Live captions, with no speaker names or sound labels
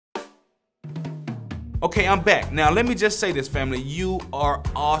Okay, I'm back. Now, let me just say this, family. You are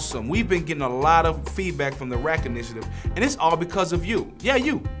awesome. We've been getting a lot of feedback from the RAK initiative, and it's all because of you. Yeah,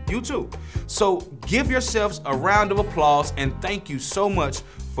 you too. So give yourselves a round of applause and thank you so much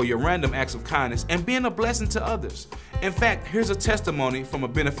for your random acts of kindness and being a blessing to others. In fact, here's a testimony from a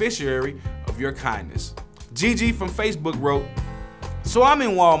beneficiary of your kindness. Gigi from Facebook wrote, "So I'm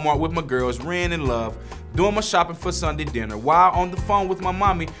in Walmart with my girls, Ren and Love, doing my shopping for Sunday dinner while on the phone with my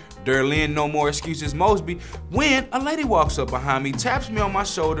mommy, Darlene No More Excuses Mosby, when a lady walks up behind me, taps me on my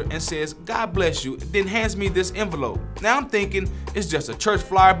shoulder and says, 'God bless you,' then hands me this envelope. Now I'm thinking it's just a church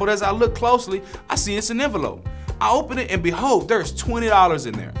flyer, but as I look closely, I see it's an envelope. I open it and behold, there's $20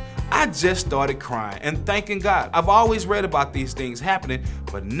 in there. I just started crying and thanking God. I've always read about these things happening,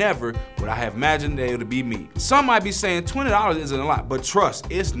 but never would I have imagined that it would be me. Some might be saying $20 isn't a lot, but trust,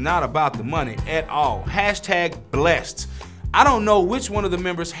 it's not about the money at all. Hashtag blessed. I don't know which one of the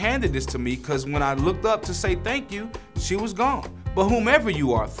members handed this to me because when I looked up to say thank you, she was gone. But whomever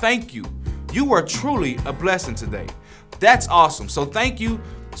you are, thank you. You are truly a blessing today. That's awesome. So thank you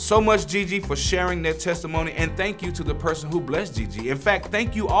so much, Gigi, for sharing that testimony, and thank you to the person who blessed Gigi. In fact,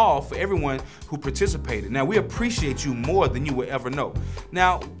 thank you all for everyone who participated. Now, we appreciate you more than you will ever know.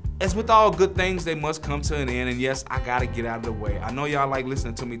 Now, as with all good things, they must come to an end, and yes, I gotta get out of the way. I know y'all like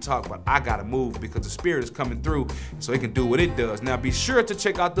listening to me talk, but I gotta move because the Spirit is coming through so it can do what it does. Now, be sure to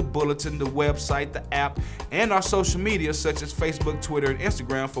check out the bulletin, the website, the app, and our social media such as Facebook, Twitter, and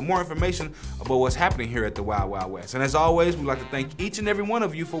Instagram for more information about what's happening here at the Wild Wild West. And as always, we'd like to thank each and every one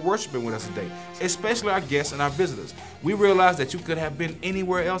of you for worshiping with us today, especially our guests and our visitors. We realize that you could have been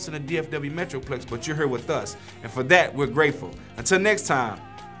anywhere else in the DFW Metroplex, but you're here with us, and for that, we're grateful. Until next time,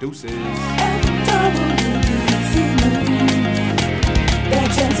 deuces.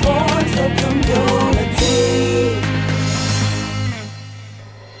 That transforms the